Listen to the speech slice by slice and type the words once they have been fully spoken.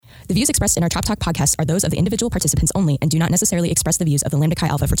The views expressed in our Chop Talk podcast are those of the individual participants only and do not necessarily express the views of the Lambda Chi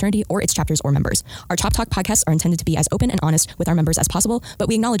Alpha fraternity or its chapters or members. Our Chop Talk podcasts are intended to be as open and honest with our members as possible, but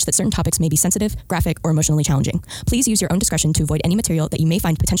we acknowledge that certain topics may be sensitive, graphic, or emotionally challenging. Please use your own discretion to avoid any material that you may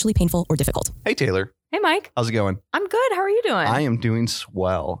find potentially painful or difficult. Hey, Taylor. Hey, Mike. How's it going? I'm good. How are you doing? I am doing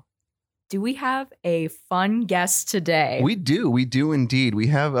swell. Do we have a fun guest today? We do indeed. We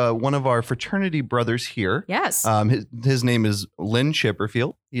have one of our fraternity brothers here. Yes. His name is Lynn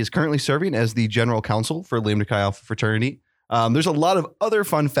Chipperfield. He is currently serving as the general counsel for Lambda Chi Alpha fraternity. There's a lot of other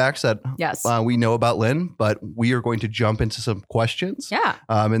fun facts that we know about Lynn, but we are going to jump into some questions. Yeah.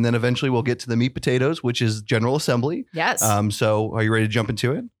 And then eventually we'll get to the meat potatoes, which is General Assembly. Yes. So are you ready to jump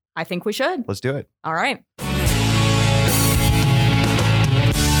into it? I think we should. Let's do it. All right.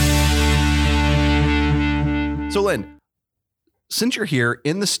 So Lynn, since you're here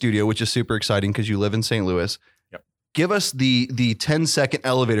in the studio, which is super exciting because you live in St. Louis, give us the 10-second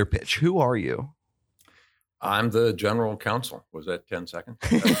elevator pitch. Who are you? I'm the general counsel. Was that 10 seconds?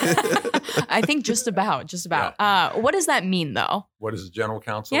 I think just about. Yeah. What does that mean, though? What is the general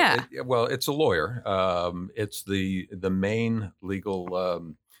counsel? Yeah. Well, it's a lawyer. It's the main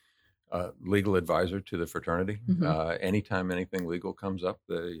legal advisor to the fraternity. Mm-hmm. Anytime anything legal comes up,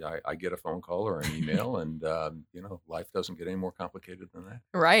 I get a phone call or an email, and life doesn't get any more complicated than that.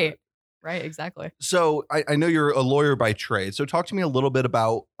 Right, exactly. So I know you're a lawyer by trade. So talk to me a little bit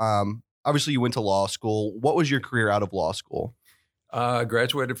about, obviously you went to law school. What was your career out of law school? I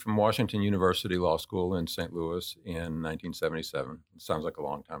graduated from Washington University Law School in St. Louis in 1977. It sounds like a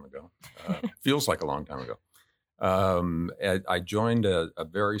long time ago. Feels like a long time ago. I joined a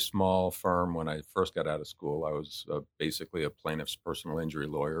very small firm when I first got out of school. I was basically a plaintiff's personal injury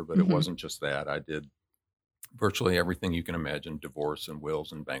lawyer, but it wasn't just that. I did virtually everything you can imagine, divorce and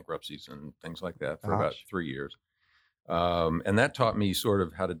wills and bankruptcies and things like that for about 3 years. And that taught me sort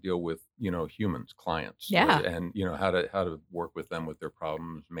of how to deal with, humans, clients, and, how to work with them with their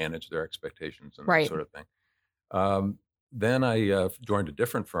problems, manage their expectations and that sort of thing. Then I joined a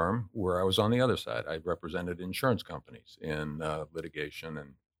different firm where I was on the other side. I represented insurance companies in litigation,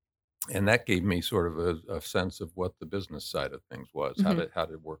 and that gave me sort of a sense of what the business side of things was, how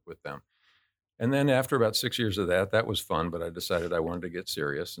to work with them. And then after about 6 years of that was fun, but I decided I wanted to get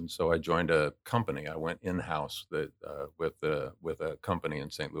serious, and so I joined a company. I went in-house with a company in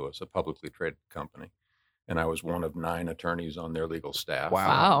St. Louis, a publicly traded company, and I was one of 9 attorneys on their legal staff.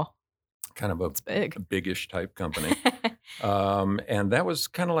 Wow. Kind of a big-ish type company. And that was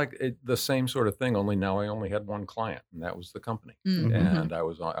kind of like the same sort of thing, only now I only had one client, and that was the company. Mm-hmm. And I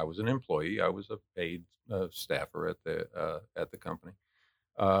was an employee. I was a paid staffer at the company.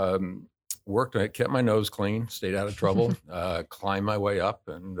 I kept my nose clean, stayed out of trouble, climbed my way up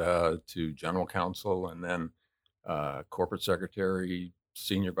and to general counsel, and then corporate secretary,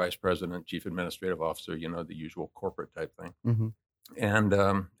 senior vice president, chief administrative officer, the usual corporate type thing. Mm-hmm. And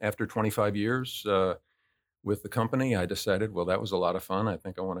after 25 years with the company, I decided, well, that was a lot of fun. I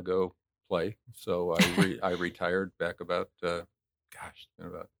think I want to go play. So I retired back about, it's been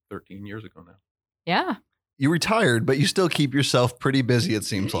about 13 years ago now. Yeah. You retired, but you still keep yourself pretty busy, it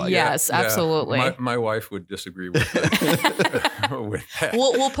seems like. Yes, absolutely. My wife would disagree with that. with that.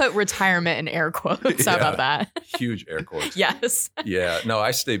 We'll put retirement in air quotes. How about that? Huge air quotes. Yes. Yeah. No,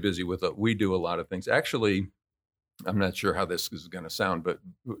 I stay busy with it. We do a lot of things. Actually, I'm not sure how this is going to sound, but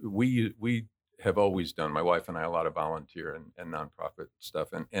we have always done, my wife and I, a lot of volunteer and nonprofit stuff,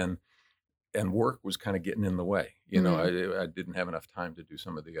 and work was kind of getting in the way. I didn't have enough time to do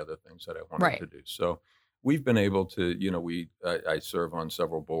some of the other things that I wanted to do. So we've been able to, I serve on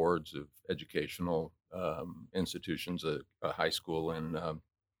several boards of educational institutions, a high school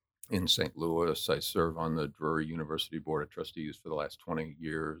in St. Louis. I serve on the Drury University Board of Trustees for the last 20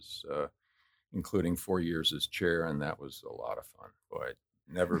 years, including 4 years as chair, and that was a lot of fun. Boy,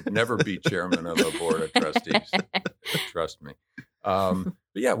 never be chairman of a board of trustees. Trust me. But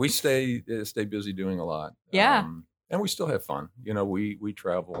yeah, we stay busy doing a lot. Yeah. And we still have fun. We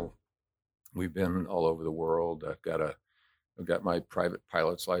travel. We've been all over the world. I've got my private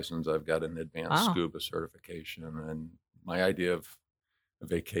pilot's license. I've got an advanced scuba certification, and my idea of a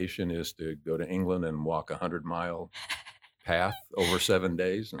vacation is to go to England and walk 100-mile path over 7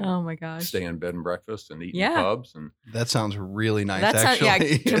 days. And oh my gosh! Stay in bed and breakfast and eat in pubs. And that sounds really nice.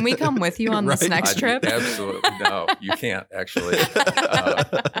 Actually, can we come with you on this next trip? Absolutely, no, you can't. Actually,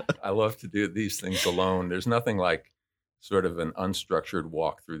 I love to do these things alone. There's nothing like sort of an unstructured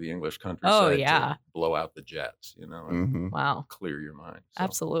walk through the English countryside to blow out the jets, and wow, clear your mind. So,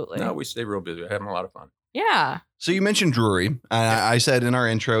 absolutely. No, we stay real busy. We're having a lot of fun. Yeah. So you mentioned Drury. I said in our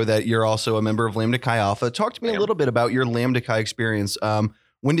intro that you're also a member of Lambda Chi Alpha. Talk to me a little bit about your Lambda Chi experience.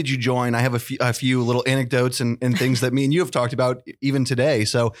 when did you join? I have a few little anecdotes and things that me and you have talked about even today.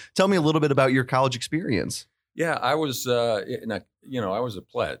 So tell me a little bit about your college experience. Yeah, I was, I was a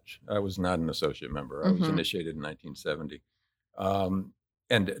pledge. I was not an associate member. I was initiated in 1970.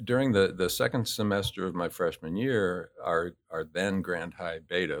 And during the second semester of my freshman year, our then Grand High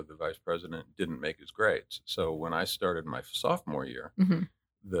Beta, the vice president, didn't make his grades. So when I started my sophomore year,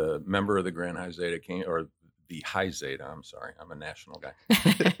 the member of the Grand High Zeta came, or the High Zeta, I'm sorry, I'm a national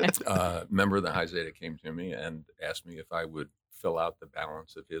guy. Member of the High Zeta came to me and asked me if I would fill out the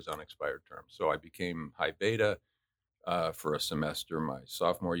balance of his unexpired term. So I became High Beta for a semester my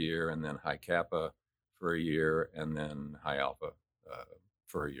sophomore year, and then High Kappa for a year, and then High Alpha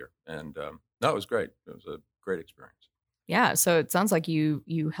for a year. And no, it was great. It was a great experience. Yeah. So it sounds like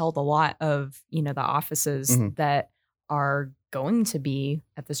you held a lot of, the offices that are going to be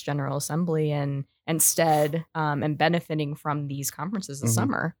at this General Assembly and instead and benefiting from these conferences this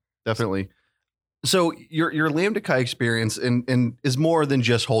summer. Definitely. So your Lambda Chi experience and is more than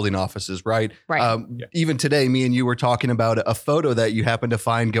just holding offices, right? Right. Even today, me and you were talking about a photo that you happened to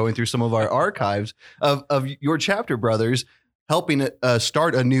find going through some of our archives of your chapter brothers helping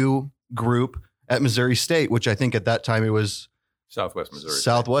start a new group at Missouri State, which I think at that time it was Southwest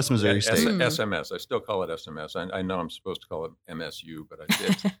Missouri State. SMS. I still call it SMS. I know I'm supposed to call it MSU, but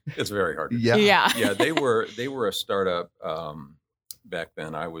it's very hard to do. Yeah. They were a startup back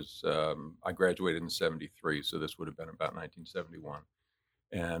then. I graduated in 73, so this would have been about 1971.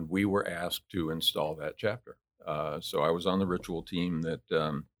 And we were asked to install that chapter. So I was on the ritual team that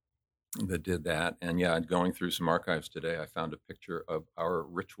did that. And going through some archives today, I found a picture of our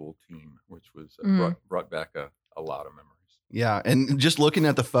ritual team, which was brought back a lot of memories. Yeah. And just looking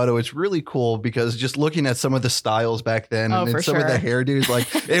at the photo, it's really cool because just looking at some of the styles back then and some of the hairdos,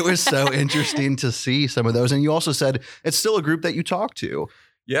 like it was so interesting to see some of those. And you also said it's still a group that you talk to.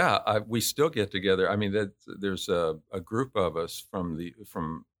 Yeah, we still get together. I mean, there's a group of us from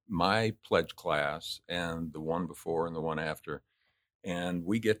my pledge class and the one before and the one after, and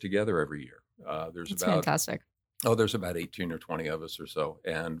we get together every year. That's fantastic. There's about 18 or 20 of us or so,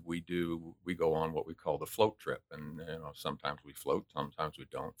 and we go on what we call the float trip, and sometimes we float, sometimes we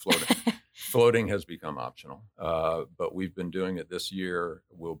don't. Floating has become optional, but we've been doing it. This year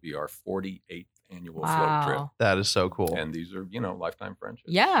will be our 48th annual float trip. That is so cool. And these are lifetime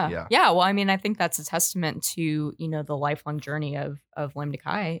friendships. Yeah. Well, I mean, I think that's a testament to the lifelong journey of Lambda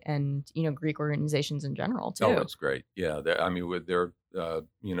Chi and Greek organizations in general too. Oh, that's great. Yeah,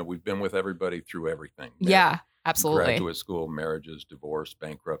 we've been with everybody through everything. Yeah. Absolutely. Graduate school, marriages, divorce,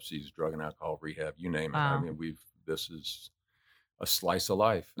 bankruptcies, drug and alcohol rehab, you name it. Wow. I mean, this is a slice of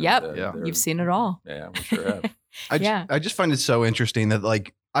life. Yep. You've seen it all. Yeah, we sure have. I just find it so interesting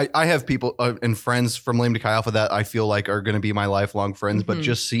that I have people and friends from Lambda Chi Alpha that I feel like are going to be my lifelong friends, but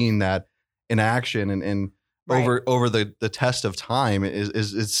just seeing that in action and over the test of time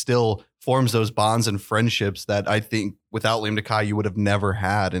is still forms those bonds and friendships that I think without Lambda Chi you would have never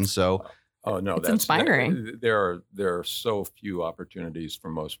had. And so oh no, that's inspiring. There are so few opportunities for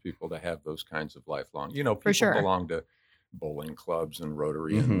most people to have those kinds of lifelong. People belong to bowling clubs and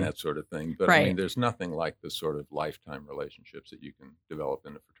Rotary and that sort of thing. But I mean, there's nothing like the sort of lifetime relationships that you can develop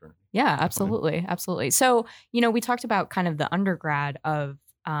in a fraternity. Yeah, absolutely, absolutely. So we talked about kind of the undergrad of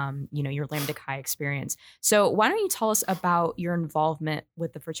your Lambda Chi experience. So why don't you tell us about your involvement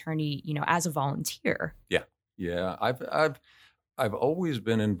with the fraternity, as a volunteer? Yeah. I've always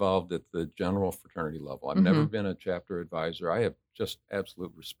been involved at the general fraternity level. I've never been a chapter advisor. I have just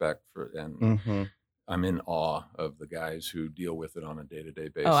absolute respect for and I'm in awe of the guys who deal with it on a day-to-day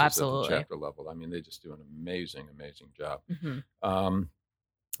basis at the chapter level. I mean, they just do an amazing job.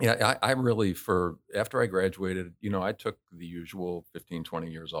 I really, after I graduated, I took the usual 15,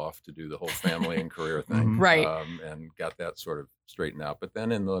 20 years off to do the whole family and career thing. Right. And got that sort of straightened out. But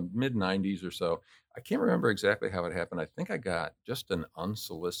then in the mid 90s or so, I can't remember exactly how it happened. I think I got just an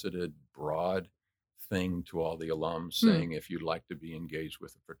unsolicited, broad thing to all the alums saying, if you'd like to be engaged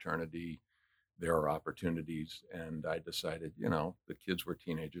with a fraternity, there are opportunities. And I decided, the kids were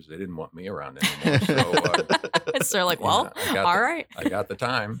teenagers. They didn't want me around anymore. So they're like, well, all right. I got the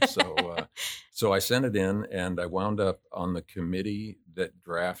time. So I sent it in and I wound up on the committee that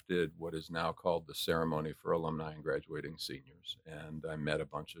drafted what is now called the Ceremony for Alumni and Graduating Seniors. And I met a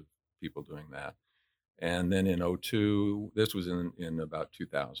bunch of people doing that. And then in 2002, this was in about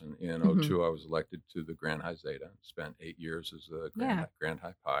 2000. In 2002, I was elected to the Grand High Zeta. Spent 8 years as a Grand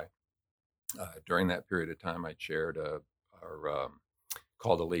High Pi. During that period of time, I chaired our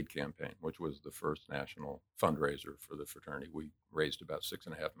Call to Lead campaign, which was the first national fundraiser for the fraternity. We raised about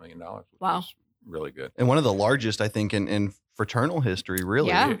 $6.5 million, which was really good. And one of the largest, I think, in fraternal history, really.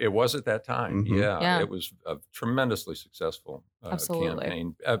 Yeah. It was at that time. Mhm. Yeah. It was a tremendously successful Absolutely.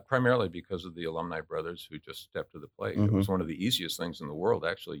 campaign, primarily because of the alumni brothers who just stepped to the plate. It was one of the easiest things in the world,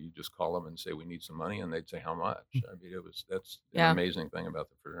 actually. You just call them and say, we need some money, and they'd say, how much? I mean, that's an amazing thing about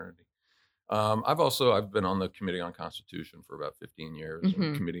the fraternity. I've been on the Committee on Constitution for about 15 years,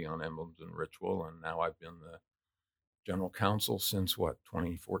 and Committee on Emblems and Ritual, and now I've been the General Counsel since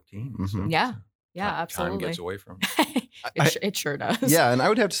 2014. So absolutely. Time gets away from me. It sure does. Yeah, and I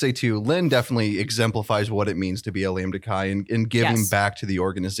would have to say too, Lynn definitely exemplifies what it means to be a Lambda Chi and giving back to the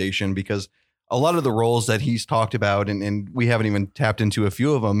organization, because a lot of the roles that he's talked about, and we haven't even tapped into a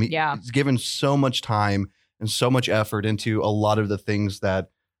few of them. He's given so much time and so much effort into a lot of the things that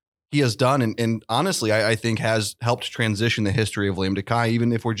he has done. And honestly, I think has helped transition the history of Lambda Chi,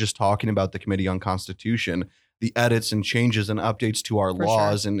 even if we're just talking about the Committee on Constitution, the edits and changes and updates to our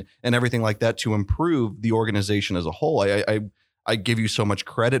laws and everything like that to improve the organization as a whole. I give you so much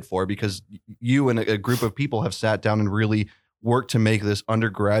credit for, because you and a group of people have sat down and really worked to make this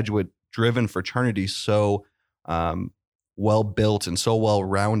undergraduate driven fraternity so well built and so well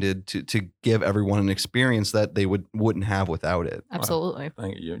rounded to give everyone an experience that they wouldn't have without it. Absolutely.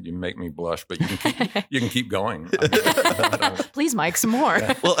 Thank you. You make me blush, but you can keep going. Please, Mike, some more.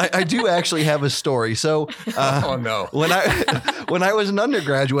 Well, I do actually have a story. So, oh no, when I was an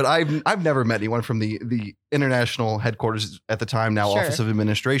undergraduate, I've never met anyone from the international headquarters at the time, now Office of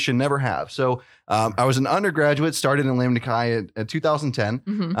Administration. Never have. So, I was an undergraduate, started in Lambda Chi in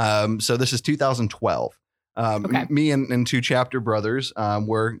 2010. So this is 2012. Me and two chapter brothers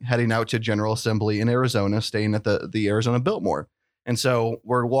were heading out to General Assembly in Arizona, staying at the Arizona Biltmore. And so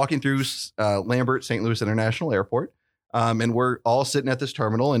we're walking through Lambert St. Louis International Airport, and we're all sitting at this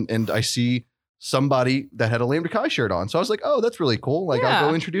terminal, and I see somebody that had a Lambda Chi shirt on. So I was like, oh, that's really cool. Like, I'll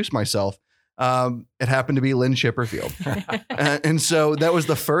go introduce myself. It happened to be Lynn Chipperfield. And so that was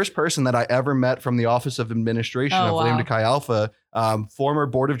the first person that I ever met from the Office of Administration of Lambda Chi Alpha, former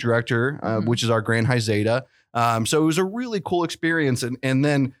board of director, which is our Grand High Zeta. So it was a really cool experience. And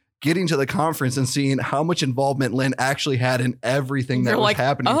then getting to the conference and seeing how much involvement Lynn actually had in everything that was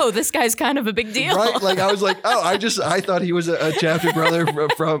happening. Oh, this guy's kind of a big deal. Right. Like, I was like, oh, I thought he was a chapter brother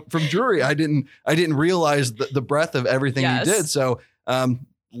from Drury. I didn't realize the breadth of everything he did. So,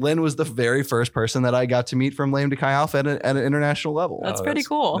 Lynn was the very first person that I got to meet from Lambda Chi Alpha at an international level. That's pretty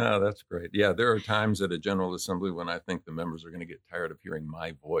cool. No, that's great. Yeah, there are times at a General Assembly when I think the members are going to get tired of hearing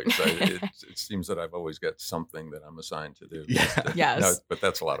my voice. It seems that I've always got something that I'm assigned to do. But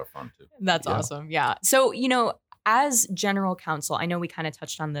that's a lot of fun too. That's awesome. Yeah. So, as General Counsel, I know we kind of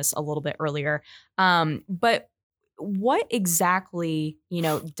touched on this a little bit earlier, but what exactly,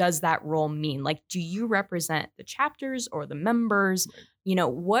 does that role mean? Like, do you represent the chapters or the members? Right.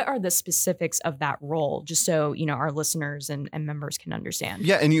 What are the specifics of that role? Just so, our listeners and members can understand.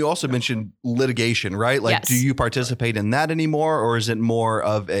 Yeah. And you also mentioned litigation, right? Like, do you participate in that anymore, or is it more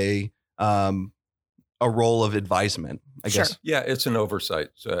of a role of advisement, I guess? Yeah, it's an oversight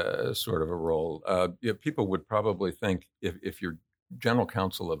sort of a role. People would probably think if you're general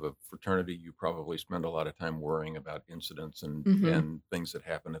counsel of a fraternity, you probably spend a lot of time worrying about incidents and things that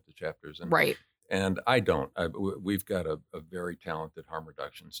happen at the chapters. And, right. And I don't. We've got a very talented harm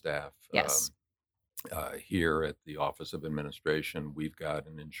reduction staff. Yes. Here at the Office of Administration, we've got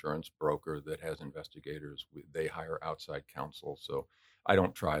an insurance broker that has investigators. They hire outside counsel. So I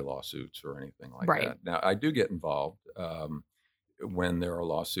don't try lawsuits or anything like that. Now, I do get involved when there are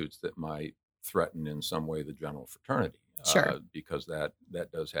lawsuits that might threaten in some way the general fraternity. Because that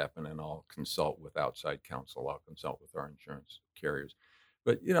does happen, and I'll consult with outside counsel. I'll consult with our insurance carriers.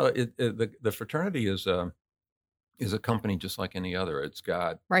 But the fraternity is a company just like any other. It's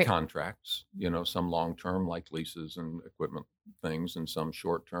got contracts, some long term like leases and equipment things, and some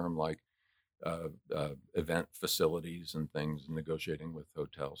short term like event facilities and things, negotiating with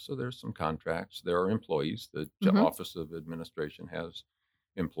hotels. So there's some contracts. There are employees. The Office of Administration has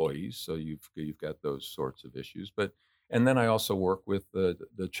employees, so you've got those sorts of issues. And then I also work with the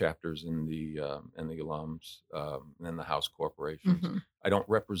chapters and the alums and the house corporations. I don't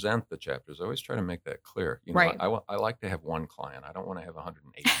represent the chapters. I always try to make that clear. I like to have one client. I don't want to have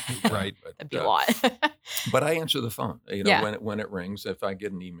 180 people. Right. That'd be a lot. But I answer the phone. When it rings, if I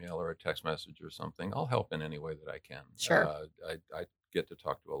get an email or a text message or something, I'll help in any way that I can. Sure. I get to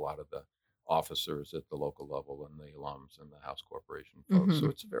talk to a lot of the officers at the local level and the alums and the house corporation folks. So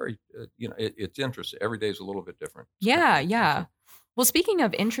it's very, it's interesting. Every day is a little bit different. Yeah. Well, speaking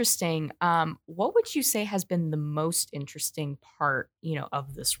of interesting, what would you say has been the most interesting part,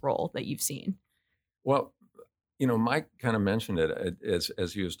 of this role that you've seen? Well, Mike kind of mentioned it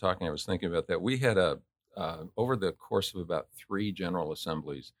as he was talking. I was thinking about that. We had over the course of about 3 General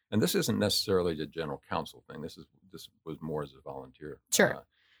Assemblies, and this isn't necessarily a General Council thing. This was more as a volunteer. Sure.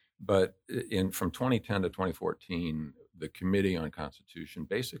 But from 2010 to 2014, the Committee on Constitution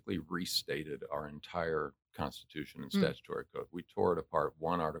basically restated our entire Constitution and statutory code. We tore it apart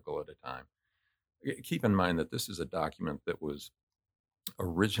one article at a time. Keep in mind that this is a document that was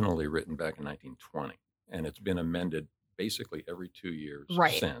originally written back in 1920, and it's been amended basically every 2 years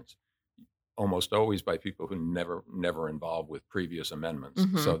since. Almost always by people who never involved with previous amendments.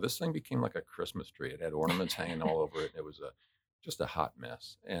 Mm-hmm. So this thing became like a Christmas tree. It had ornaments hanging all over it. It was just a hot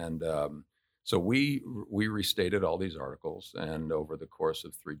mess. And so we restated all these articles, and over the course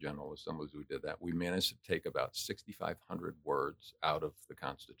of 3 General Assemblies, we did that. We managed to take about 6,500 words out of the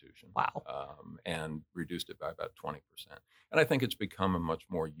Constitution. Wow. And reduced it by about 20%. And I think it's become a much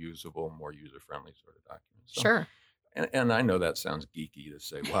more usable, more user-friendly sort of document. So, sure. And I know that sounds geeky to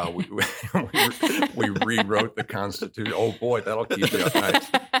say, wow, we rewrote the Constitution. Oh, boy, that'll keep you up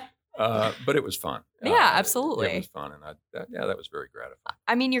nights. But it was fun. Yeah, absolutely. It was fun. And that was very gratifying.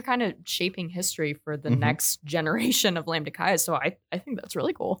 I mean, you're kind of shaping history for the next generation of Lambda Chi. So I think that's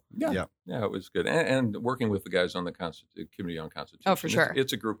really cool. Yeah, it was good. And working with the guys on the Committee on Constitution. Oh, for sure.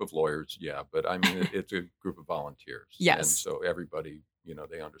 It's a group of lawyers, but I mean, it's a group of volunteers. Yes. And so everybody,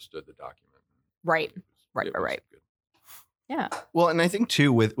 they understood the document. Right. Right. Good. Yeah. Well, and I think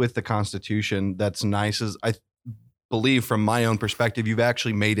too with the Constitution, that's nice is I believe from my own perspective, you've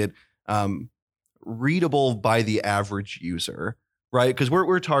actually made it readable by the average user, right? Because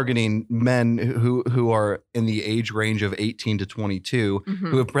we're targeting men who are in the age range of 18 to 22,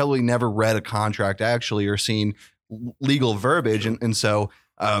 who have probably never read a contract actually or seen legal verbiage, and so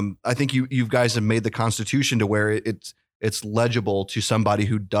I think you guys have made the Constitution to where it's legible to somebody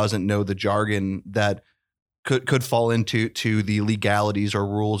who doesn't know the jargon that could fall into the legalities or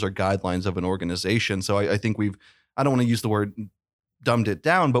rules or guidelines of an organization. So I think I don't want to use the word dumbed it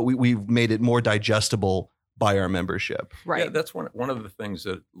down, but we've made it more digestible by our membership. Right. Yeah, that's one of the things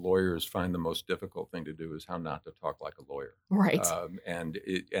that lawyers find the most difficult thing to do is how not to talk like a lawyer. Right. And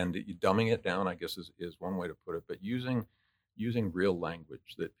dumbing it down, I guess, is one way to put it, but using real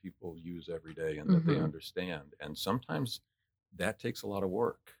language that people use every day and that they understand. And sometimes that takes a lot of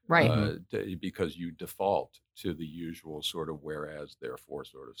work, right? Because you default to the usual sort of whereas, therefore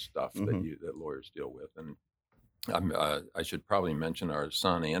sort of stuff that lawyers deal with. And I should probably mention our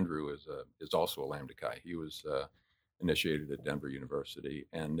son Andrew is also a Lambda Chi. He was initiated at Denver University,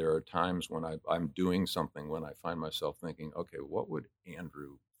 and there are times when I'm doing something when I find myself thinking, okay, what would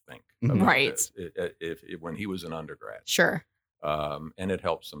Andrew think about this if when he was an undergrad? Sure. And it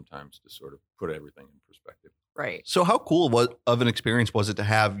helps sometimes to sort of put everything in perspective. Right. So how cool of an experience was it to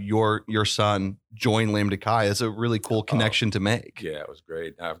have your son join Lambda Chi? It's a really cool connection to make. Yeah, it was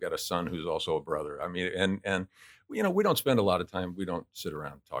great. I've got a son who's also a brother. I mean, and we don't spend a lot of time. We don't sit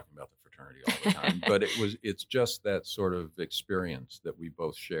around talking about the fraternity all the time. But it's just that sort of experience that we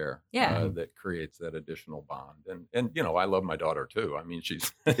both share. Yeah. That creates that additional bond. And I love my daughter too. I mean,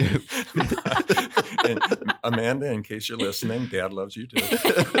 she's and Amanda. In case you're listening, Dad loves you too.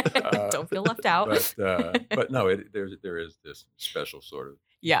 Don't feel left out. But no, there is this special sort of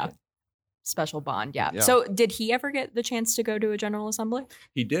special bond. Yeah. So did he ever get the chance to go to a General Assembly?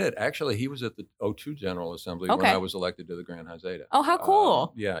 He did. Actually, he was at the 2002 General Assembly when I was elected to the Grand High Zeta. Oh, how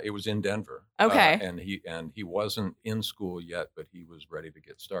cool. It was in Denver. Okay. And he wasn't in school yet, but he was ready to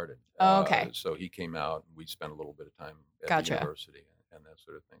get started. Okay. So he came out and we spent a little bit of time at the university and that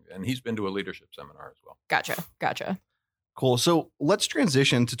sort of thing. And he's been to a leadership seminar as well. Gotcha. Cool. So let's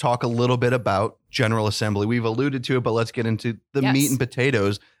transition to talk a little bit about General Assembly. We've alluded to it, but let's get into the meat and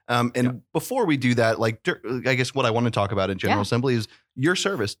potatoes. Before we do that, I guess what I want to talk about in General Assembly is your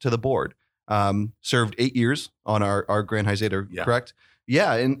service to the board. Served 8 years on our Grand High Zeta, correct?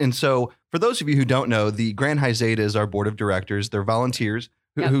 Yeah. And so for those of you who don't know, the Grand High Zeta is our board of directors. They're volunteers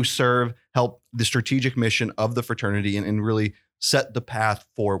who help the strategic mission of the fraternity and really set the path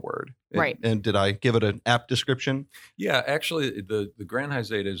forward. Right. And did I give it an apt description? Yeah, actually, the Grand High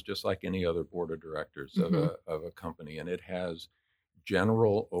Zeta is just like any other board of directors of a company, and it has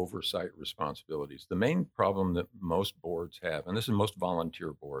general oversight responsibilities. The main problem that most boards have, and this is most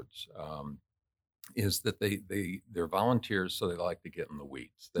volunteer boards, is that they're volunteers, so they like to get in the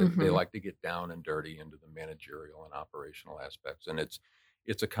weeds. They like to get down and dirty into the managerial and operational aspects, and it's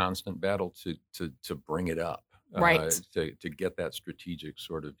a constant battle to bring it up. Right. To get that strategic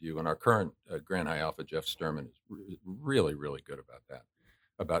sort of view. And our current Grand High Alpha, Jeff Sturman, is really, really good about that.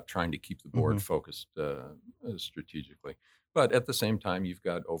 about trying to keep the board focused strategically. But at the same time, you've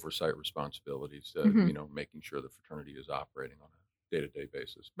got oversight responsibilities, making sure the fraternity is operating on a day-to-day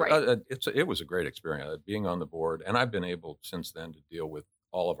basis. But it was a great experience being on the board, and I've been able since then to deal with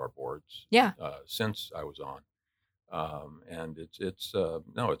all of our boards. Since I was on, and it's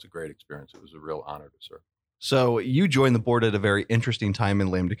a great experience. It was a real honor to serve. So you joined the board at a very interesting time in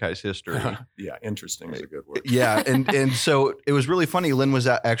Lambda-Chi's history. Yeah, interesting is a good word. Yeah, and so it was really funny. Lynn was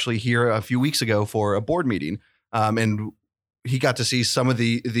actually here a few weeks ago for a board meeting, and he got to see some of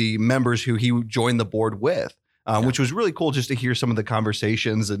the members who he joined the board with, which was really cool just to hear some of the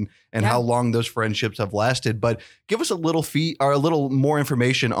conversations and how long those friendships have lasted. But give us a little more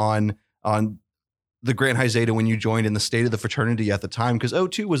information on the Grant High Zeta when you joined in the state of the fraternity at the time, because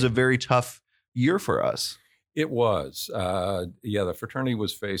 2002 was a very tough year for us. It was. The fraternity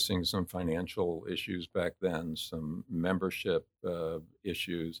was facing some financial issues back then, some membership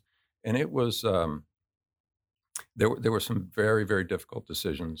issues, and it was there were some very, very difficult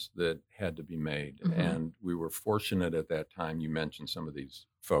decisions that had to be made. And we were fortunate at that time. You mentioned some of these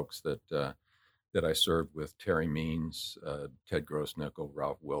folks that I served with: Terry Means, Ted Grossnickel,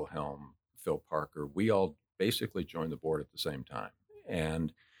 Ralph Wilhelm, Phil Parker. We all basically joined the board at the same time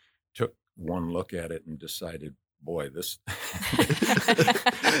and took one look at it and decided, boy, this.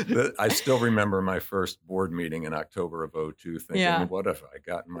 I still remember my first board meeting in October of 2002 thinking, what have I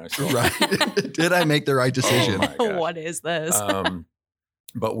gotten myself? Right. Did I make the right decision? Oh, what is this?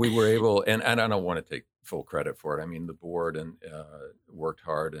 But we were able, and I don't want to take full credit for it. I mean, the board worked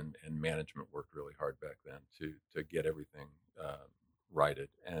hard and management worked really hard back then to get everything righted.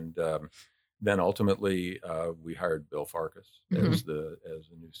 And then ultimately, we hired Bill Farkas as the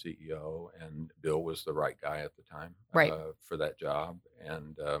new CEO, and Bill was the right guy at the time for that job.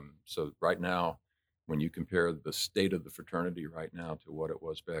 And so right now, when you compare the state of the fraternity right now to what it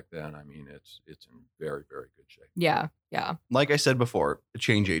was back then, I mean, it's in very, very good shape. Yeah. Like I said before, a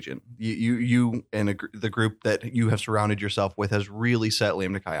change agent. You and the group that you have surrounded yourself with has really set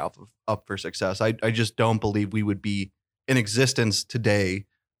Lambda Chi Alpha up for success. I just don't believe we would be in existence today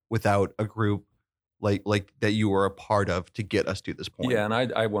without a group like that you were a part of to get us to this point. Yeah, and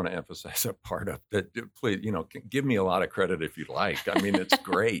I want to emphasize a part of that. Please, give me a lot of credit if you like. I mean, it's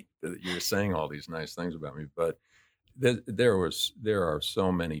great that you're saying all these nice things about me, but there are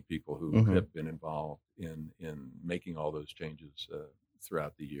so many people who have been involved in making all those changes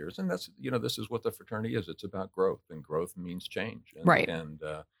throughout the years, and that's this is what the fraternity is. It's about growth, and growth means change. And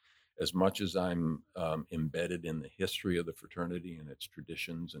as much as I'm embedded in the history of the fraternity and its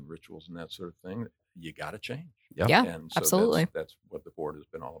traditions and rituals and that sort of thing, you got to change. Yeah, and so absolutely. That's what the board has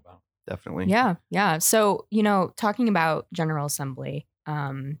been all about. Definitely. Yeah. So, talking about General Assembly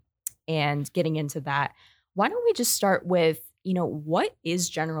and getting into that, why don't we just start with, what is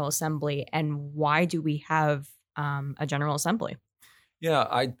General Assembly and why do we have a General Assembly? Yeah,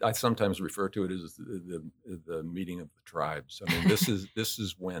 I sometimes refer to it as the meeting of the tribes. I mean, this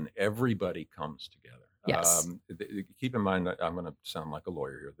is when everybody comes together. Yes. Keep in mind, I'm going to sound like a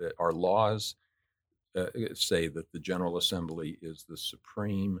lawyer here, that our laws say that the General Assembly is the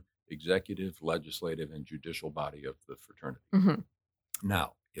supreme executive, legislative, and judicial body of the fraternity.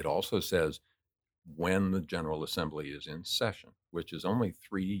 Now, it also says when the General Assembly is in session, which is only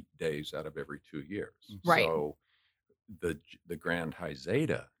 3 days out of every 2 years. Right. So the Grand High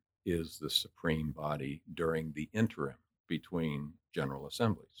Zeta is the supreme body during the interim between General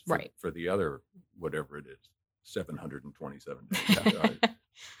Assemblies. For the other, whatever it is, 727 days.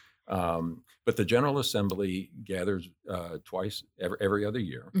 But the General Assembly gathers twice every other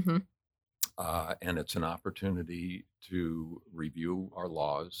year. And it's an opportunity to review our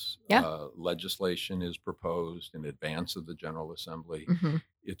laws. Legislation is proposed in advance of the General Assembly.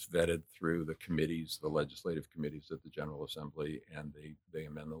 It's vetted through the committees, the legislative committees of the General Assembly, and they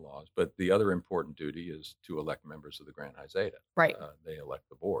amend the laws. But the other important duty is to elect members of the Grand High Zeta. Right. They elect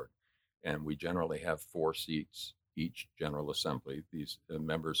the board. And we generally have 4 seats each General Assembly. These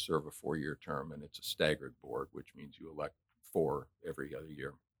members serve a 4-year term, and it's a staggered board, which means you elect 4 every other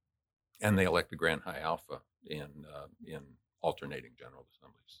year. And they elect the Grand High Alpha in alternating General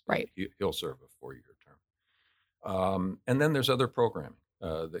Assemblies. Right. He'll serve a 4-year term. And then there's other programming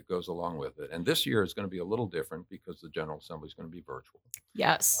that goes along with it. And this year is going to be a little different because the General Assembly is going to be virtual.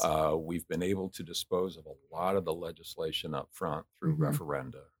 Yes. We've been able to dispose of a lot of the legislation up front through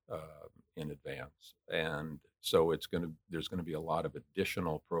referenda in advance. And so there's going to be a lot of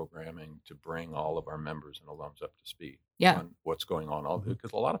additional programming to bring all of our members and alums up to speed on what's going on,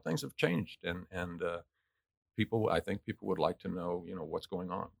 because a lot of things have changed, and I think people would like to know, what's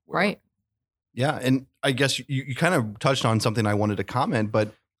going on. Right. Yeah, and I guess you kind of touched on something I wanted to comment,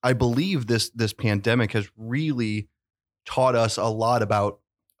 but I believe this pandemic has really taught us a lot about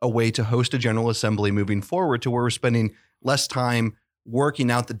a way to host a General Assembly moving forward, to where we're spending less time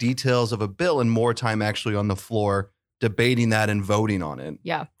working out the details of a bill and more time actually on the floor debating that and voting on it.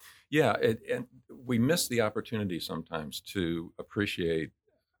 Yeah. Yeah. And we miss the opportunity sometimes to appreciate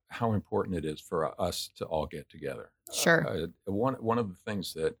how important it is for us to all get together. Sure. One of the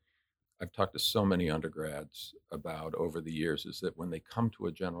things that I've talked to so many undergrads about over the years is that when they come to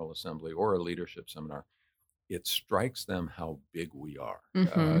a General Assembly or a leadership seminar, it strikes them how big we are.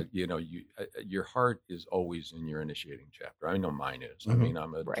 Mm-hmm. Your heart is always in your initiating chapter. I know mine is. Mm-hmm. I mean,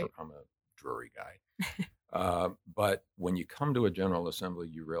 I'm a Drury guy. But when you come to a General Assembly,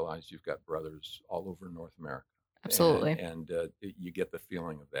 you realize you've got brothers all over North America. Absolutely. And you get the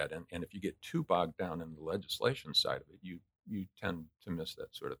feeling of that. And if you get too bogged down in the legislation side of it, you tend to miss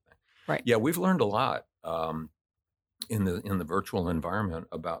that sort of thing. Right. Yeah, we've learned a lot in the virtual environment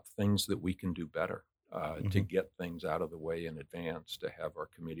about things that we can do better to get things out of the way in advance, to have our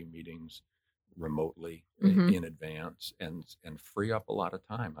committee meetings remotely in advance, and free up a lot of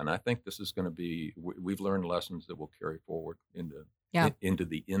time. And I think this is going to be, we've learned lessons that will carry forward into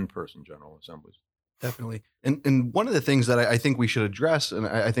the in-person General Assemblies. Definitely. And one of the things that I think we should address, and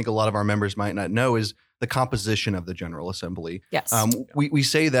I think a lot of our members might not know, is the composition of the General Assembly. Yes. We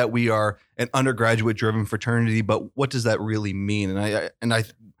say that we are an undergraduate-driven fraternity, but what does that really mean? And I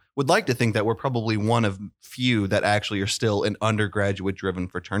would like to think that we're probably one of few that actually are still an undergraduate-driven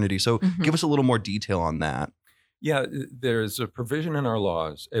fraternity. So give us a little more detail on that. Yeah, there's a provision in our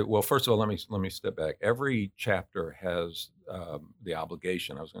laws. Well, first of all, let me step back. Every chapter has the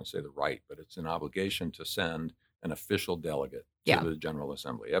obligation, I was going to say the right, but it's an obligation to send an official delegate to the General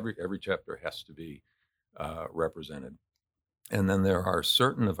Assembly. Every chapter has to be represented. And then there are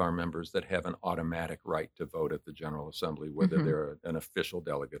certain of our members that have an automatic right to vote at the General Assembly, whether they're an official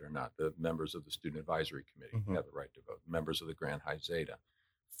delegate or not. The members of the Student Advisory Committee have the right to vote. Members of the Grand High Zeta,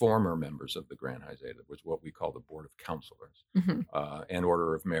 former members of the Grand High Zeta, which is what we call the Board of Counselors, and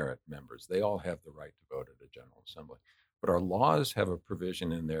Order of Merit members. They all have the right to vote at a General Assembly. But our laws have a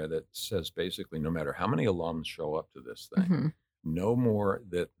provision in there that says basically no matter how many alums show up to this thing, no more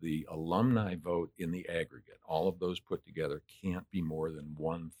that the alumni vote in the aggregate, all of those put together, can't be more than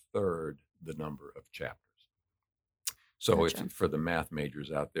 1/3 the number of chapters. So if for the math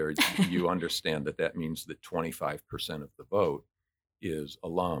majors out there, you understand that means that 25% of the vote is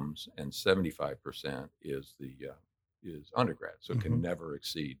alums and 75% is undergrad. So it can never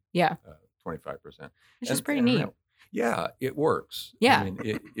exceed 25%. Which is pretty neat. Yeah, it works. Yeah. I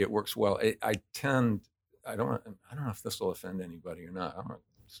mean, it works well. I don't know if this will offend anybody or not. I'm going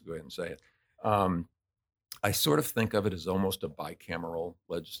to just go ahead and say it. I sort of think of it as almost a bicameral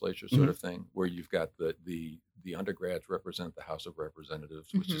legislature sort of thing, where you've got the undergrads represent the House of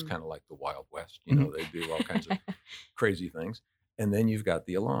Representatives, which is kind of like the Wild West. You know, they do all kinds of crazy things. And then you've got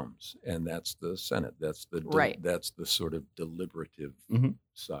the alums, and that's the Senate. That's the sort of deliberative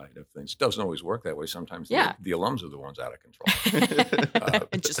side of things. It doesn't always work that way. Sometimes the alums are the ones out of control.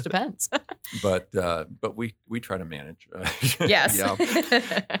 It just depends. But we try to manage our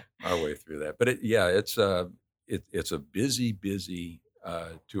way through that. But it's a busy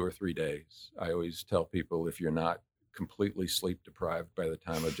 2 or 3 days. I always tell people, if you're not completely sleep deprived by the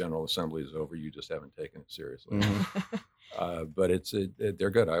time a General Assembly is over, you just haven't taken it seriously. But they're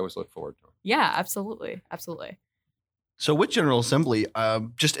good. I always look forward to them. Yeah, absolutely. Absolutely. So with General Assembly,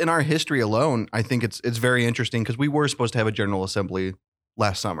 just in our history alone, I think it's very interesting, because we were supposed to have a General Assembly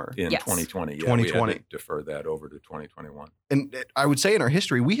last summer. In 2020. Yeah, 2020. We had to defer that over to 2021. And I would say in our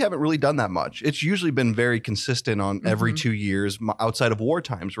history, we haven't really done that much. It's usually been very consistent on every 2 years outside of war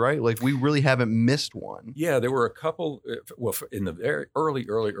times, right? Like, we really haven't missed one. Yeah, there were a couple, in the very early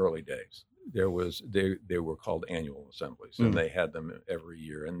days, they were called annual assemblies, and they had them every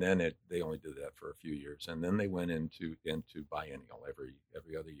year. And then they only did that for a few years. And then they went into biennial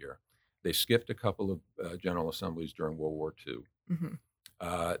every other year. They skipped a couple of General Assemblies during World War II.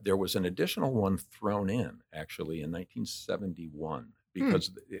 There was an additional one thrown in, actually, in 1971,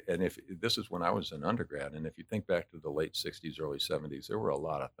 because, and if this is when I was an undergrad, and if you think back to the late 60s, early 70s, there were a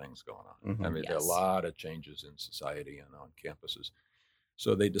lot of things going on. I mean, there are a lot of changes in society and on campuses.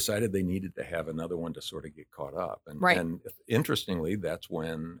 So they decided they needed to have another one to sort of get caught up. And interestingly, that's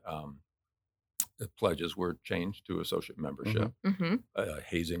when the pledges were changed to associate membership.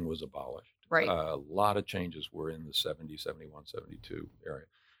 Hazing was abolished. Right. A lot of changes were in the 70, 71, 72 area.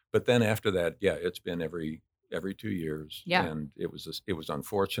 But then after that, it's been every 2 years. Yeah. And it was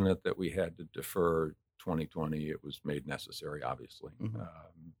unfortunate that we had to defer 2020, it was made necessary, obviously. Mm-hmm.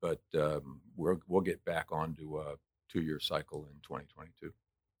 But we'll get back onto a 2-year cycle in 2022.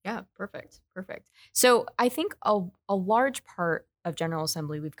 Yeah, perfect. So I think a large part of General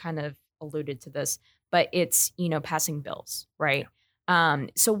Assembly, we've kind of alluded to this, but it's, passing bills, right? Yeah.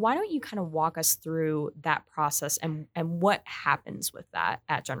 So why don't you kind of walk us through that process and what happens with that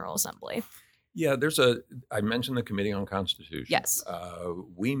at General Assembly? Yeah, I mentioned the Committee on Constitution. Yes.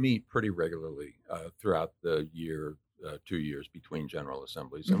 We meet pretty regularly throughout the year, 2 years between General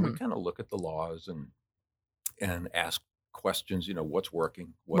Assemblies, and we kind of look at the laws and ask questions, what's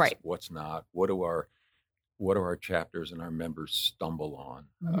working, what's not, what do our chapters and our members stumble on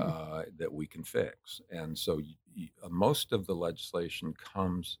that we can fix. And so most of the legislation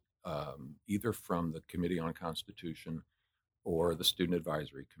comes either from the Committee on Constitution or the Student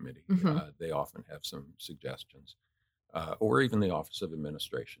Advisory Committee. They often have some suggestions, or even the Office of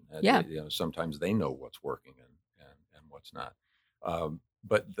Administration. Sometimes they know what's working and what's not.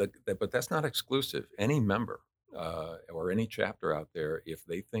 But that's not exclusive. Any member or any chapter out there, if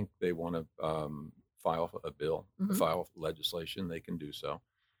they think they want to file a bill, file legislation, they can do so.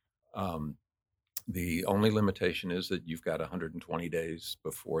 The only limitation is that you've got 120 days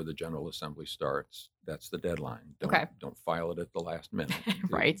before the General Assembly starts. That's the deadline. Don't file it at the last minute.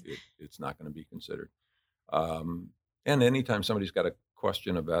 Right. It's not going to be considered. And anytime somebody's got a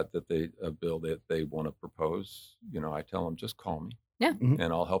question about a bill that they want to propose, I tell them, just call me. Yeah. And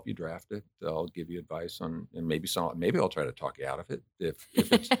I'll help you draft it. I'll give you advice on, and maybe I'll try to talk you out of it if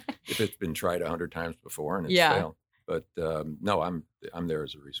it's been tried 100 times before and it's failed. But no, I'm there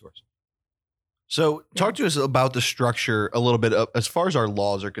as a resource. So talk to us about the structure a little bit as far as our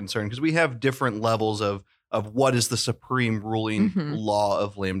laws are concerned, because we have different levels of what is the supreme ruling law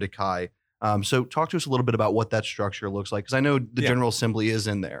of Lambda Chi. So talk to us a little bit about what that structure looks like, because I know the General Assembly is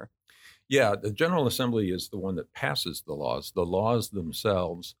in there. Yeah, the General Assembly is the one that passes the laws. The laws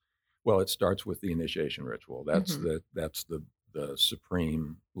themselves, well, it starts with the initiation ritual. That's the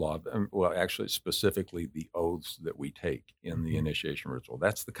supreme law. Well, actually, specifically the oaths that we take in the initiation ritual.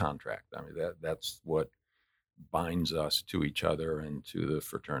 That's the contract. I mean, that's what binds us to each other and to the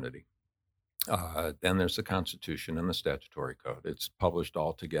fraternity. Then there's the Constitution and the Statutory Code. It's published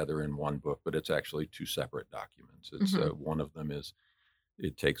all together in one book, but it's actually two separate documents. It's one of them is,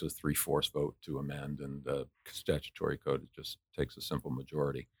 it takes a 3/4 vote to amend, and the Statutory Code, it just takes a simple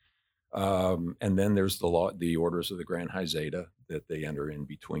majority. And then there's the orders of the Grand High Zeta that they enter in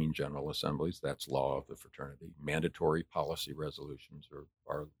between General Assemblies. That's law of the fraternity. Mandatory policy resolutions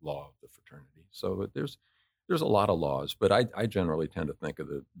are law of the fraternity. So there's a lot of laws, but I generally tend to think of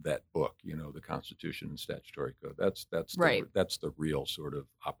that book, the Constitution and Statutory Code. That's the real sort of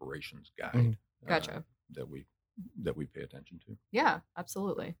operations guide. Gotcha. That we pay attention to. Yeah,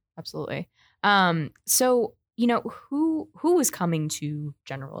 absolutely. So, who is coming to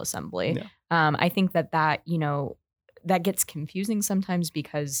General Assembly? Yeah. I think that that gets confusing sometimes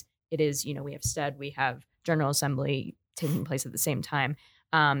because it is, we have STED, we have General Assembly taking place at the same time.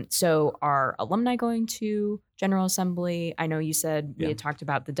 So are alumni going to General Assembly? I know you said we had talked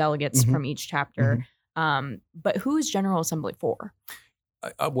about the delegates from each chapter, but who is General Assembly for?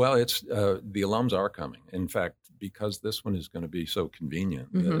 Well, it's the alums are coming. In fact, because this one is going to be so convenient,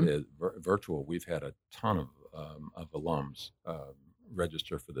 virtual, we've had a ton of alums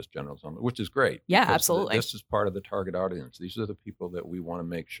register for this General Assembly, which is great. Yeah, absolutely. This is part of the target audience. These are the people that we want to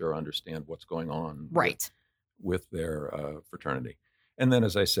make sure understand what's going on with their fraternity. And then,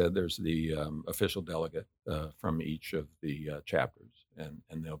 as I said, there's the official delegate from each of the chapters, and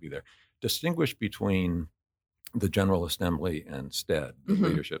they'll be there. Distinguish between the General Assembly and STED, the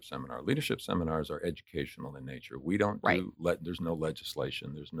leadership seminar. Leadership seminars are educational in nature. We don't there's no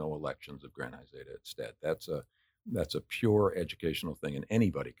legislation, there's no elections of Grand High Zeta at STED. That's a pure educational thing, and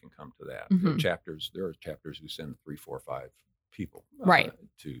anybody can come to that. There are chapters who send 3, 4, 5 people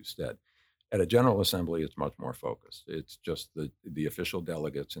to STED. At a General Assembly, it's much more focused. It's just the official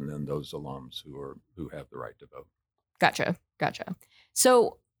delegates and then those alums who have the right to vote. Gotcha.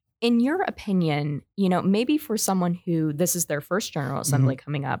 So, in your opinion, maybe for someone who this is their first General Assembly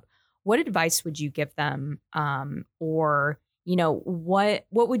coming up, what advice would you give them? Or, what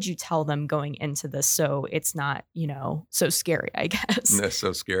would you tell them going into this so it's not, so scary, I guess? That's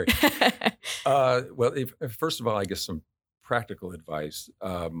so scary. Well, first of all, I guess some practical advice.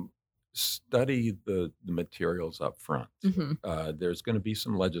 study the materials up front. There's going to be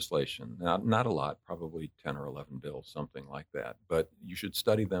some legislation, not a lot, probably 10 or 11 bills, something like that. But you should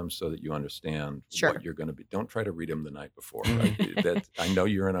study them so that you understand what you're going to be. Don't try to read them the night before. Right? I know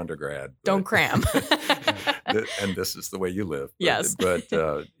you're an undergrad. Don't cram. And this is the way you live. Yes. But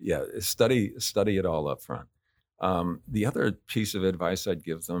study it all up front. The other piece of advice I'd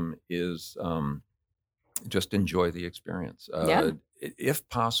give them is just enjoy the experience. If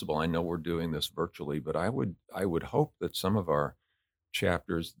possible, I know we're doing this virtually, but I would hope that some of our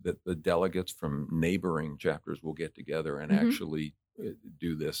chapters, that the delegates from neighboring chapters will get together and actually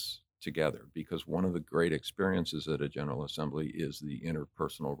do this together, because one of the great experiences at a General Assembly is the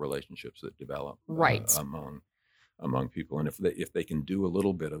interpersonal relationships that develop among people. And if they can do a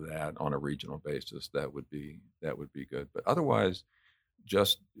little bit of that on a regional basis, that would be good. But otherwise,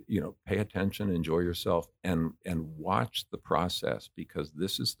 just pay attention, enjoy yourself, and watch the process, because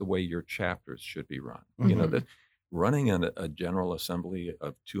this is the way your chapters should be run. That running a General Assembly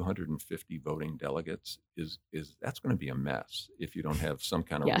of 250 voting delegates that's going to be a mess if you don't have some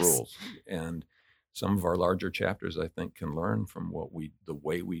kind of rules. And some of our larger chapters, I think, can learn from the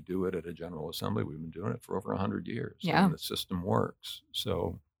way we do it at a General Assembly. We've been doing it for over 100 years. And the system works.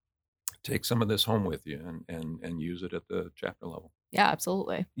 So take some of this home with you and use it at the chapter level. Yeah,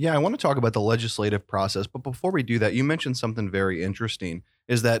 absolutely. Yeah, I want to talk about the legislative process. But before we do that, you mentioned something very interesting,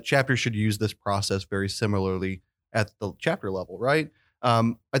 is that chapters should use this process very similarly at the chapter level, right?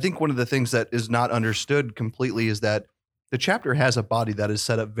 I think one of the things that is not understood completely is that the chapter has a body that is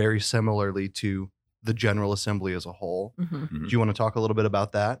set up very similarly to the General Assembly as a whole. Do you want to talk a little bit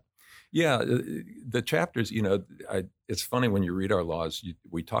about that? Yeah, the chapters, it's funny when you read our laws,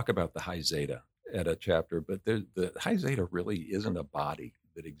 we talk about the High Zeta at a chapter, but the High Zeta really isn't a body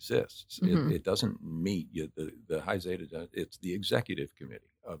that exists. It doesn't meet. The High Zeta, it's the executive committee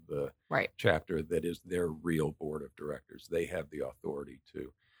of the chapter that is their real board of directors. They have the authority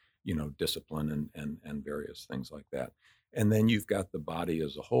to, discipline and various things like that. And then you've got the body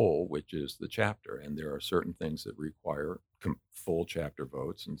as a whole, which is the chapter. And there are certain things that require full chapter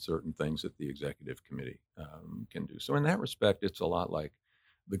votes and certain things that the executive committee can do. So in that respect, it's a lot like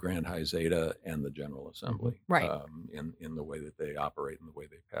the Grand High Zeta and the General Assembly, in the way that they operate and the way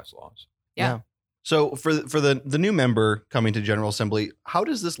they pass laws. Yeah. So for the new member coming to General Assembly, how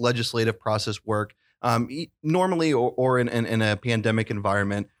does this legislative process work? Normally, or in a pandemic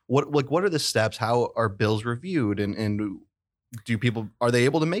environment, what are the steps? How are bills reviewed, and are they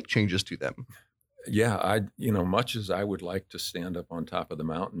able to make changes to them? Yeah, much as I would like to stand up on top of the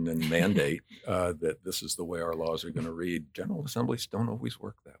mountain and mandate that this is the way our laws are going to read, General Assemblies don't always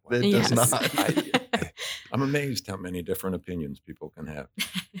work that way. It does not. I'm amazed how many different opinions people can have.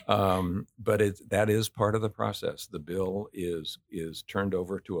 But that is part of the process. The bill is turned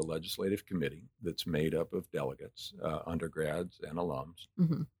over to a legislative committee that's made up of delegates, undergrads and alums,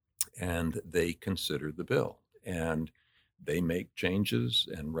 and they consider the bill. And they make changes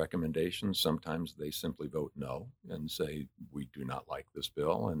and recommendations. Sometimes they simply vote no and say, we do not like this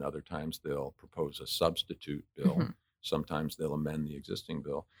bill. And other times they'll propose a substitute bill. Sometimes they'll amend the existing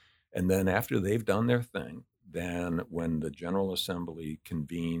bill. And then after they've done their thing, then when the General Assembly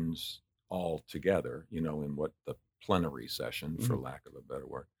convenes all together, in what the plenary session, for lack of a better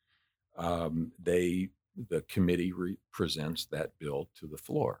word, the committee presents that bill to the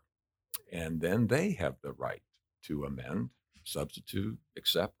floor. And then they have the right to amend, substitute,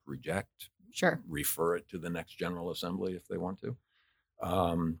 accept, reject, refer it to the next General Assembly if they want to.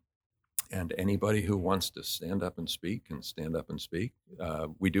 And anybody who wants to stand up and speak can stand up and speak.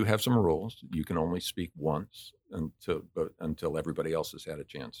 We do have some rules. You can only speak once until everybody else has had a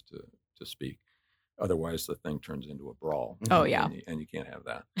chance to speak. Otherwise, the thing turns into a brawl. Oh, yeah. And you can't have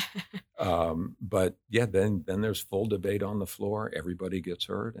that. But yeah, then there's full debate on the floor. Everybody gets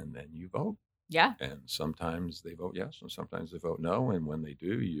heard, and then you vote. Yeah. And sometimes they vote yes, and sometimes they vote no. And when they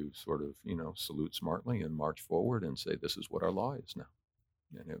do, you sort of, salute smartly and march forward and say, this is what our law is now.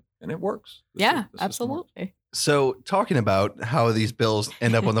 And it works. This absolutely. So talking about how these bills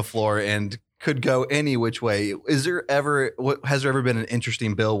end up on the floor and could go any which way, has there ever been an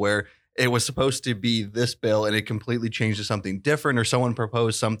interesting bill where it was supposed to be this bill and it completely changed to something different, or someone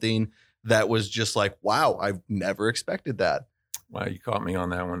proposed something that was just like, wow, I've never expected that? Wow, you caught me on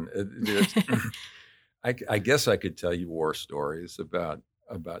that one. I guess I could tell you war stories about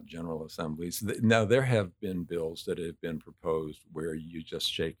General Assemblies. Now, there have been bills that have been proposed where you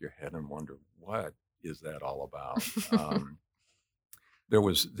just shake your head and wonder, what is that all about?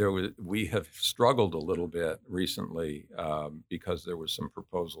 We have struggled a little bit recently because there was some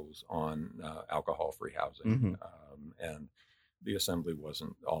proposals on alcohol-free housing, and the assembly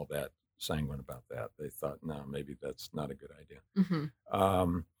wasn't all that sanguine about that. They thought, no, maybe that's not a good idea.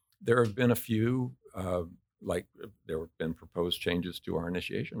 There have been a few, there have been proposed changes to our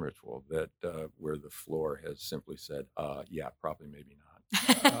initiation ritual that where the floor has simply said, yeah, probably, maybe not.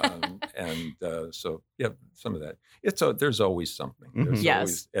 So, yeah, some of that. There's always something. There's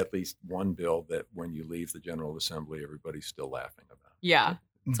always at least one bill that when you leave the General Assembly, everybody's still laughing about. Yeah.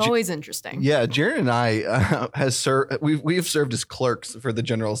 It's always interesting. Yeah, Jaron and I we've served as clerks for the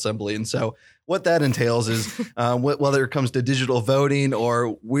General Assembly, and so what that entails is whether it comes to digital voting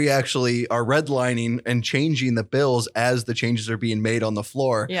or we actually are redlining and changing the bills as the changes are being made on the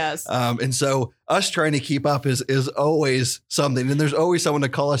floor. Yes. And so us trying to keep up is always something, and there's always someone to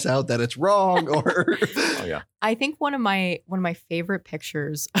call us out that it's wrong or. Oh yeah. I think one of my favorite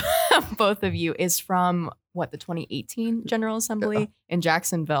pictures of both of you is from the 2018 General Assembly in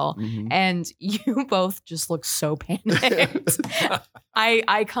Jacksonville. And you both just look so panicked.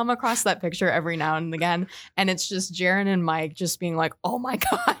 I come across that picture every now and again, and it's just Jaron and Mike just being like, oh my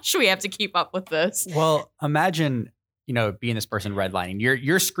gosh, we have to keep up with this. Well, imagine, being this person redlining.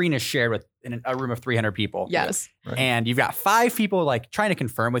 Your screen is shared with in a room of 300 people. Yes. Right. And you've got 5 people like trying to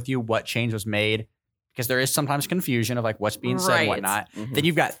confirm with you what change was made, because there is sometimes confusion of like what's being said and whatnot. Then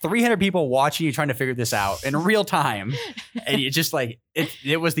you've got 300 people watching you trying to figure this out in real time. And you just like,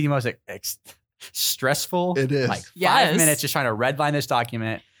 it was the most stressful. It is. Like 5 minutes just trying to redline this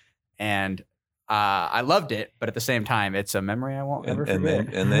document. And I loved it, but at the same time, it's a memory I won't ever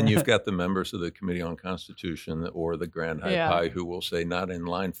forget. And then you've got the members of the Committee on Constitution or the Grand High Pi who will say, not in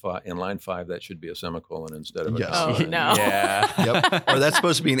line 5. In line 5, that should be a semicolon instead of a comma. Oh, no. Yeah. Yep. Or that's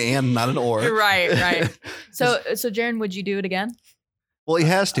supposed to be an and, not an or. Right. So Jaron, would you do it again? Well, he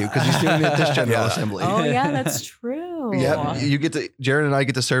has to because he's doing it at this General Assembly. Oh, yeah, that's true. Yeah, Jaron and I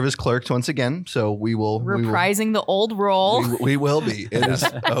get to serve as clerks once again, so we will reprising the old role. We will be. It is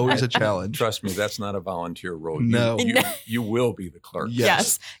always a challenge. Trust me, that's not a volunteer role. No, you will be the clerk.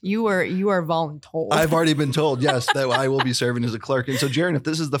 Yes, you are voluntold. I've already been told, yes, that I will be serving as a clerk. And so, Jaron, if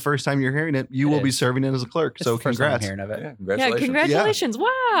this is the first time you're hearing it, you will be serving it as a clerk. It's so, the first time I'm congrats. hearing of it. Yeah, congratulations. Yeah, congratulations!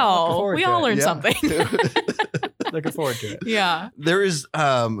 Looking Wow, forward we to all it. learned something. Looking forward to it. Yeah. There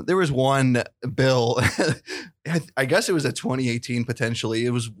was one bill, I guess it was a 2018 potentially.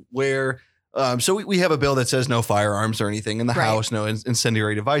 It was where, so we have a bill that says no firearms or anything in the house, no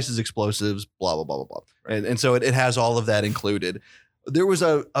incendiary devices, explosives, blah, blah, blah, blah, blah. Right. And so it has all of that included. There was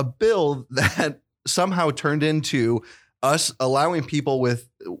a bill that somehow turned into us allowing people with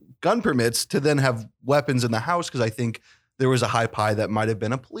gun permits to then have weapons in the house, because I think there was a high pi that might have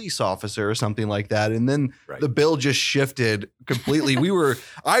been a police officer or something like that. And then the bill just shifted completely.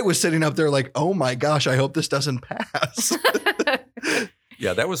 I was sitting up there like, oh my gosh, I hope this doesn't pass.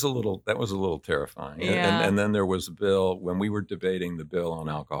 Yeah, that was a little terrifying. Yeah. And then there was a bill, when we were debating the bill on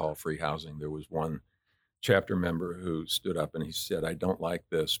alcohol-free housing, there was one chapter member who stood up and he said, I don't like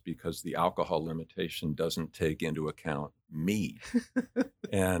this because the alcohol limitation doesn't take into account mead.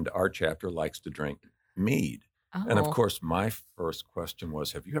 And our chapter likes to drink mead. Oh. And of course, my first question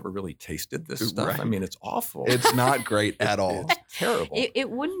was, have you ever really tasted this stuff? Right. I mean, it's awful. It's not great at all. It's terrible. It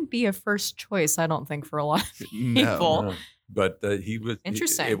wouldn't be a first choice, I don't think, for a lot of people. No. But he was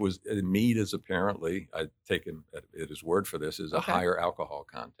interesting. It was mead is apparently, I take him at his word for this, is a higher alcohol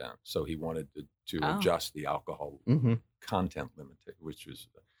content. So he wanted to adjust the alcohol content limit, which was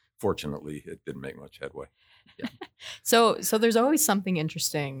fortunately it didn't make much headway. Yeah. So there's always something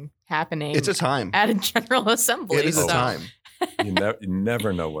interesting happening. It's a time at a General Assembly. It is a time. You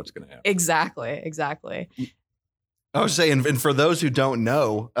never know what's going to happen. Exactly. I was saying, and for those who don't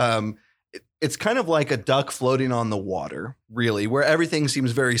know, it's kind of like a duck floating on the water, really, where everything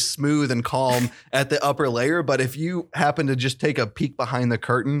seems very smooth and calm at the upper layer. But if you happen to just take a peek behind the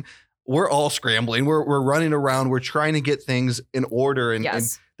curtain, we're all scrambling. We're running around. We're trying to get things in order. And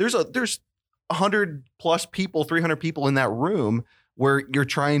there's 100 plus people, 300 people in that room where you're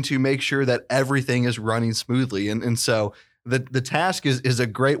trying to make sure that everything is running smoothly. And so the task is a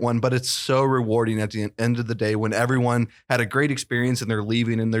great one, but it's so rewarding at the end of the day when everyone had a great experience and they're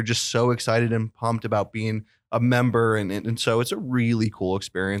leaving and they're just so excited and pumped about being a member. And so it's a really cool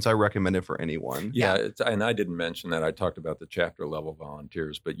experience. I recommend it for anyone. Yeah. And I didn't mention that. I talked about the chapter level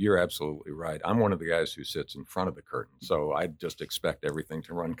volunteers, but you're absolutely right. I'm one of the guys who sits in front of the curtain. So I just expect everything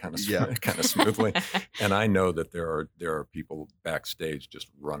to run kind of smoothly. And I know that there are people backstage just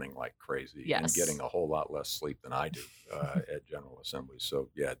running like crazy and getting a whole lot less sleep than I do at General Assembly. So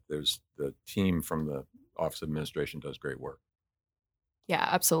yeah, there's the team from the Office of Administration does great work. Yeah,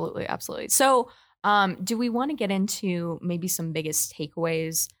 absolutely. So do we want to get into maybe some biggest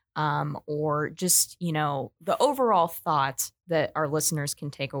takeaways or just, the overall thought that our listeners can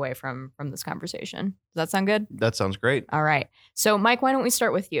take away from this conversation. Does that sound good? That sounds great. All right. So, Mike, why don't we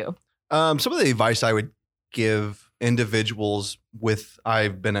start with you? Some of the advice I would give individuals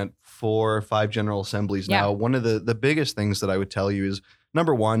I've been at 4 or 5 General Assemblies now. One of the biggest things that I would tell you is,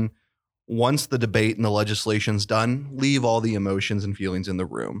 number one, once the debate and the legislation's done, leave all the emotions and feelings in the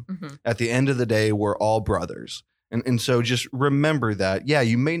room. Mm-hmm. At the end of the day, we're all brothers. And so just remember that,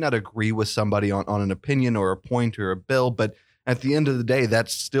 you may not agree with somebody on an opinion or a point or a bill, but at the end of the day,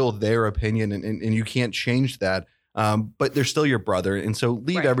 that's still their opinion and you can't change that. But they're still your brother. And so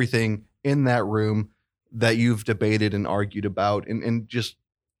leave everything in that room that you've debated and argued about and just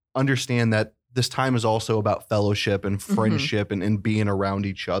understand that this time is also about fellowship and friendship and being around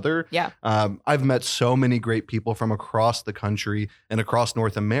each other. Yeah. I've met so many great people from across the country and across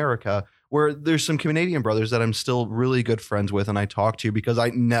North America where there's some Canadian brothers that I'm still really good friends with and I talk to because I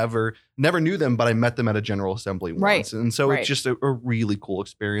never knew them, but I met them at a General Assembly once. And so it's just a really cool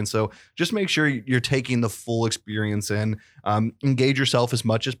experience. So just make sure you're taking the full experience in, engage yourself as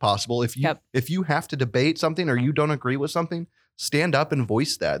much as possible. If you have to debate something or you don't agree with something, stand up and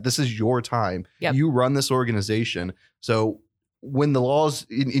voice that. This is your time. Yep. You run this organization. So when the laws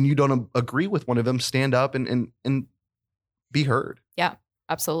and you don't agree with one of them, stand up and be heard. Yeah.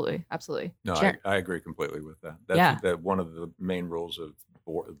 Absolutely. Absolutely. No, I agree completely with that. That one of the main rules of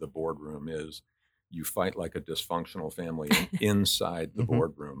the boardroom is you fight like a dysfunctional family inside the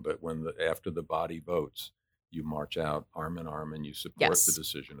boardroom. But after the body votes, you march out arm in arm and you support the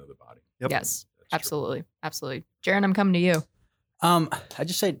decision of the body. Yep. Yes, absolutely. True. Absolutely. Jaron, I'm coming to you. I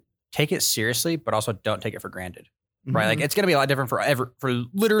just say take it seriously, but also don't take it for granted. Right. Like it's going to be a lot different for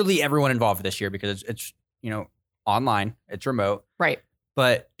literally everyone involved this year because it's online, it's remote. Right.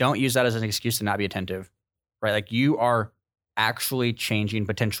 But don't use that as an excuse to not be attentive, right? Like you are actually changing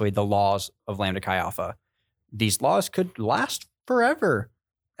potentially the laws of Lambda Chi Alpha. These laws could last forever.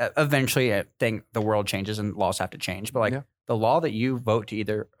 Eventually, I think the world changes and laws have to change. But the law that you vote to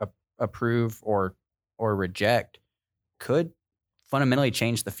either approve or reject could fundamentally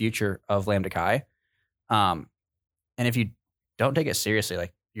change the future of Lambda Chi. And if you don't take it seriously,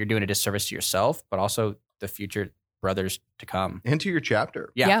 like you're doing a disservice to yourself, but also the future brothers to come. And to your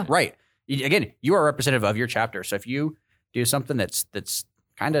chapter. Yeah. Right. Again, you are a representative of your chapter. So if you do something that's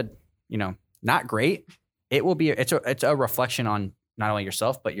kind of, not great, it will be, it's a reflection on not only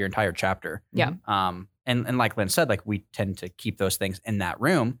yourself, but your entire chapter. Yeah. And like Lynn said, like we tend to keep those things in that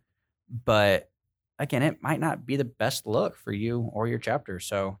room, but again, it might not be the best look for you or your chapter.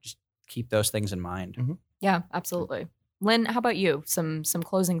 So just keep those things in mind. Mm-hmm. Yeah, absolutely. Lynn, how about you? Some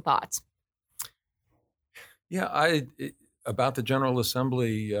closing thoughts. Yeah, about the General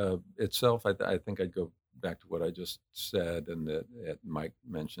Assembly itself, I think I'd go back to what I just said and that Mike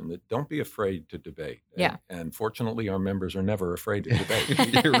mentioned, that don't be afraid to debate. Yeah. And fortunately, our members are never afraid to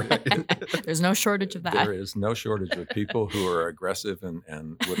debate. You're right. There's no shortage of that. There is no shortage of people who are aggressive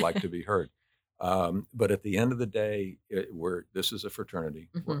and would like to be heard. But at the end of the day, this is a fraternity.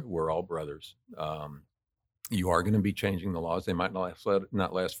 Mm-hmm. We're all brothers. You are going to be changing the laws. They might not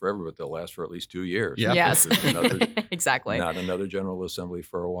last forever, but they'll last for at least 2 years. Yeah. Yes, exactly. Not another General Assembly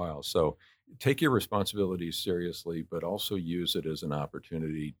for a while. So take your responsibilities seriously, but also use it as an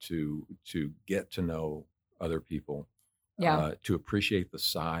opportunity to get to know other people, to appreciate the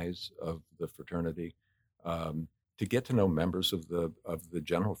size of the fraternity, to get to know members of the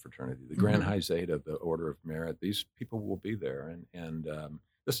general fraternity, the Grand High Zeta, the Order of Merit. These people will be there, and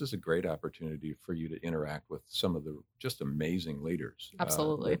this is a great opportunity for you to interact with some of the just amazing leaders.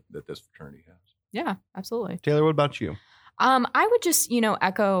 Absolutely. That this fraternity has. Yeah, absolutely. Taylor, what about you? I would just,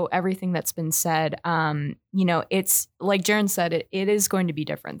 echo everything that's been said. It's like Jaron said, it is going to be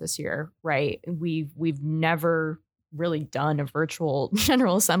different this year, right? We've never really done a virtual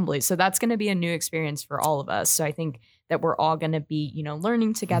General Assembly. So that's going to be a new experience for all of us. So I think that we're all going to be,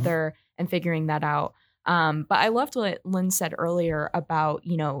 learning together and figuring that out. But I loved what Lynn said earlier about,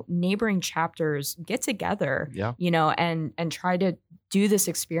 neighboring chapters get together, and try to do this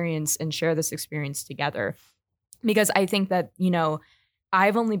experience and share this experience together. Because I think that,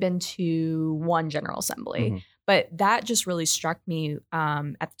 I've only been to one General Assembly, but that just really struck me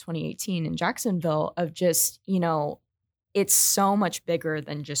at the 2018 in Jacksonville of just, it's so much bigger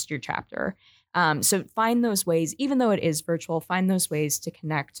than just your chapter. So find those ways, even though it is virtual, find those ways to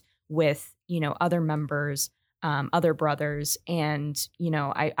connect with, other members, other brothers. And,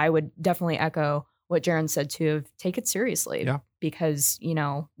 I would definitely echo what Jaron said too, of take it seriously because,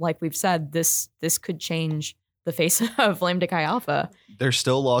 like we've said, this could change the face of Lambda Chi Alpha. there's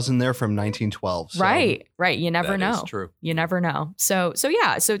still laws in there from 1912. So. Right. You never know. That is true. You never know. So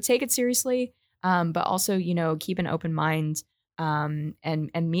take it seriously, but also, keep an open mind and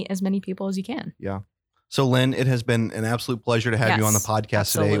meet as many people as you can. Yeah. So, Lynn, it has been an absolute pleasure to have you on the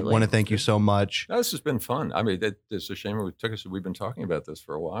podcast today. I want to thank you so much. No, this has been fun. I mean, it's a shame we've been talking about this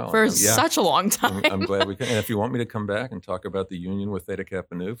for a while. For such a long time. I'm glad we can. And if you want me to come back and talk about the union with Theta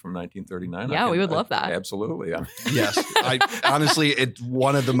Kappa Nu from 1939. Yeah, we would love that. Absolutely. Yes. Honestly, it's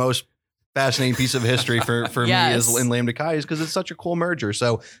one of the most fascinating piece of history for me is in Lambda Chi is because it's such a cool merger.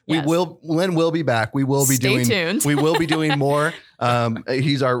 So Lynn will be back. We will be Stay tuned. We will be doing more.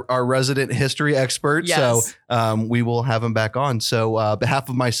 He's our resident history expert. Yes. So we will have him back on. So behalf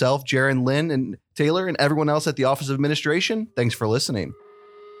of myself, Jaron, Lynn, and Taylor, and everyone else at the Office of Administration, thanks for listening.